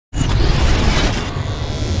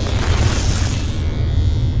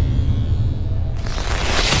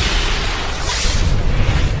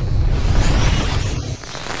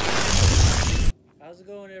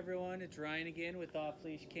it's Ryan again with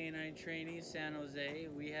Off-Leash Canine Training, San Jose.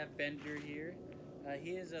 We have Bender here. He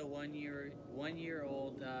is a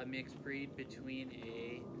one-year-old mixed breed between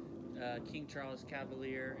a King Charles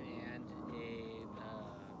Cavalier and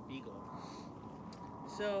a Beagle.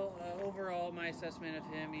 So overall, my assessment of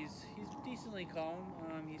him, he's decently calm.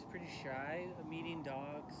 He's pretty shy of meeting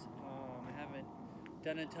dogs. I haven't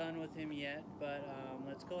done a ton with him yet, but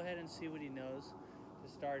let's go ahead and see what he knows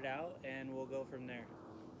to start out, and we'll go from there.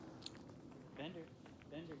 Bender,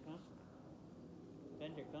 come.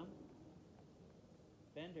 Bender, come.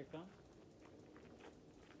 Bender, come.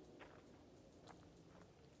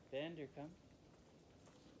 Bender, come.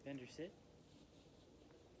 Bender, sit.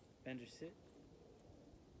 Bender, sit.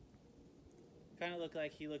 Kind of looked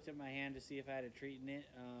like he looked at my hand to see if I had a treat in it.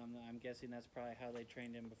 I'm guessing that's probably how they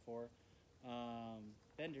trained him before.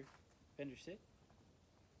 Bender, sit.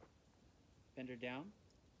 Bender, down.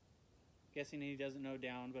 Guessing he doesn't know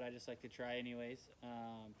down, but I just like to try anyways.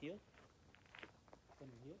 Heel.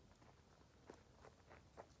 Bender, heel.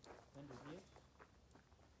 Bender, heel.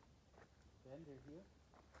 Bender, heel.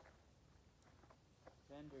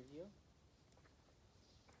 Bender, heel.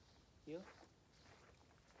 Heel.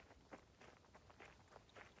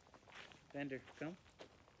 Bender, come.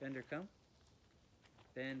 Bender, come.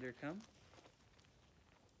 Bender, come.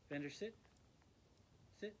 Bender, sit.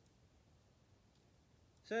 Sit.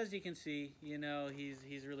 So as you can see, you know,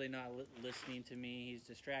 he's really not listening to me. He's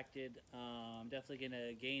distracted. I'm definitely going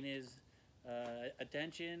to gain his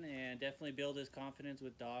attention and definitely build his confidence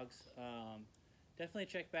with dogs. Definitely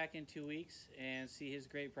check back in 2 weeks and see his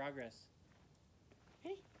great progress.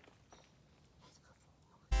 Hey.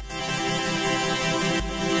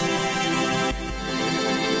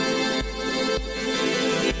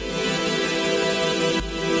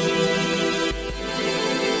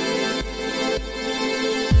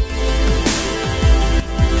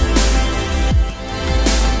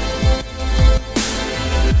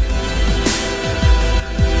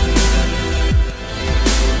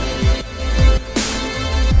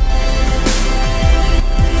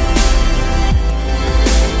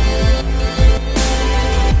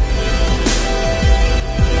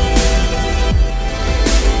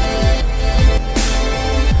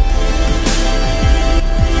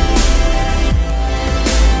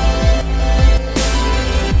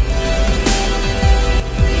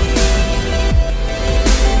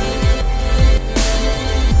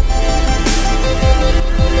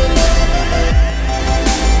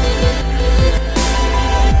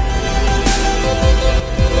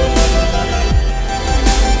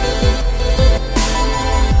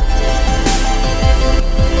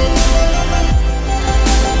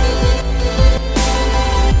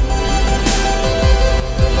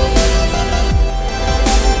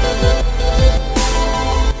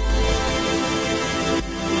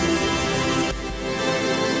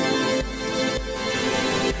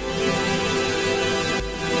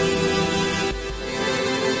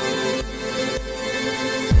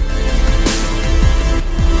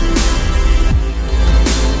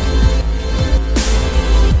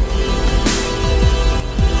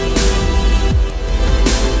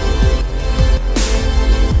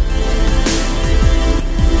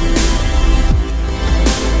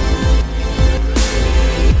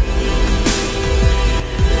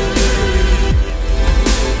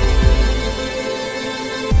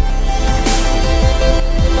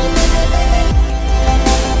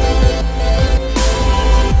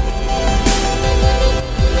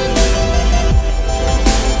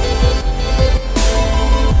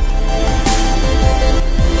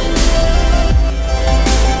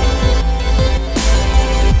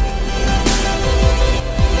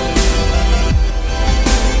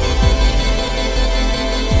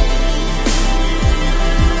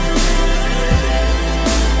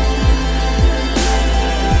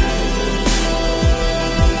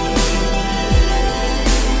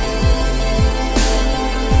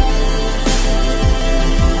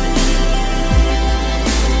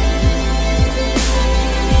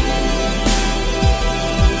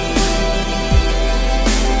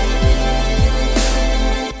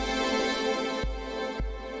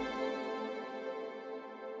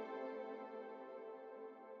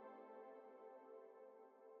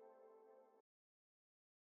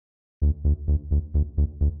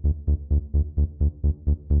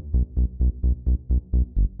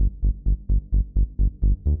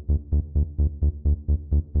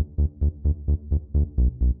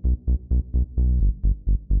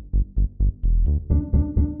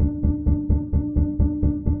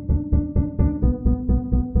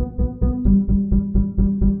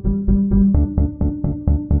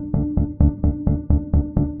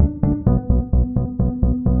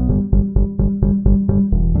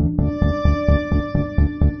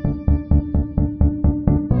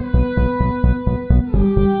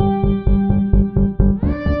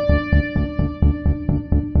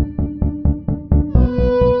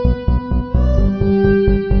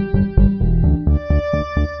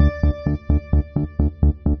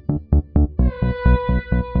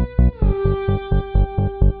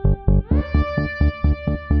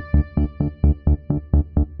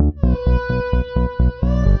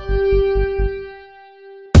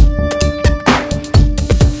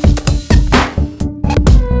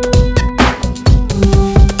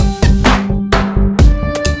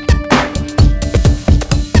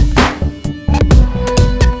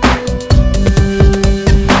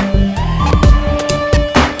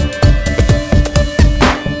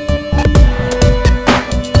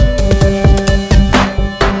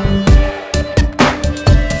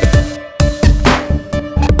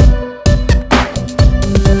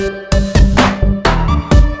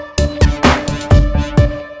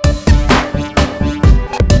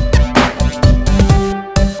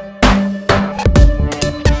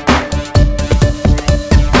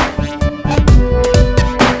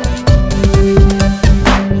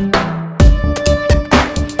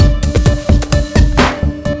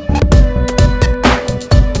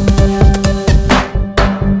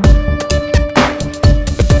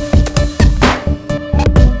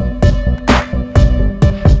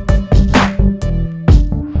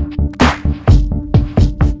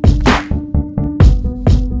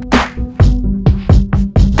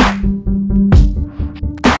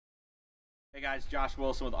 Josh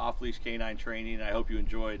Wilson with Off-Leash Canine Training, and I hope you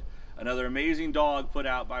enjoyed another amazing dog put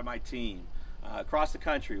out by my team. Across the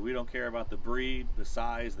country, we don't care about the breed, the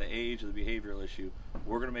size, the age, or the behavioral issue.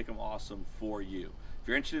 We're going to make them awesome for you. If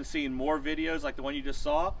you're interested in seeing more videos like the one you just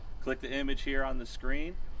saw, click the image here on the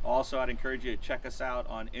screen. Also, I'd encourage you to check us out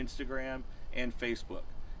on Instagram and Facebook.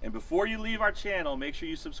 And before you leave our channel, make sure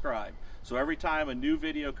you subscribe. So every time a new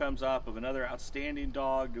video comes up of another outstanding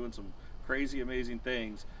dog doing some crazy, amazing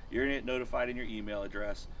things, you're going to get notified in your email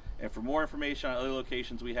address. And for more information on other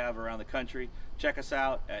locations we have around the country, check us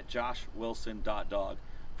out at joshwilson.dog.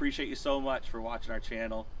 Appreciate you so much for watching our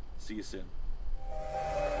channel. See you soon.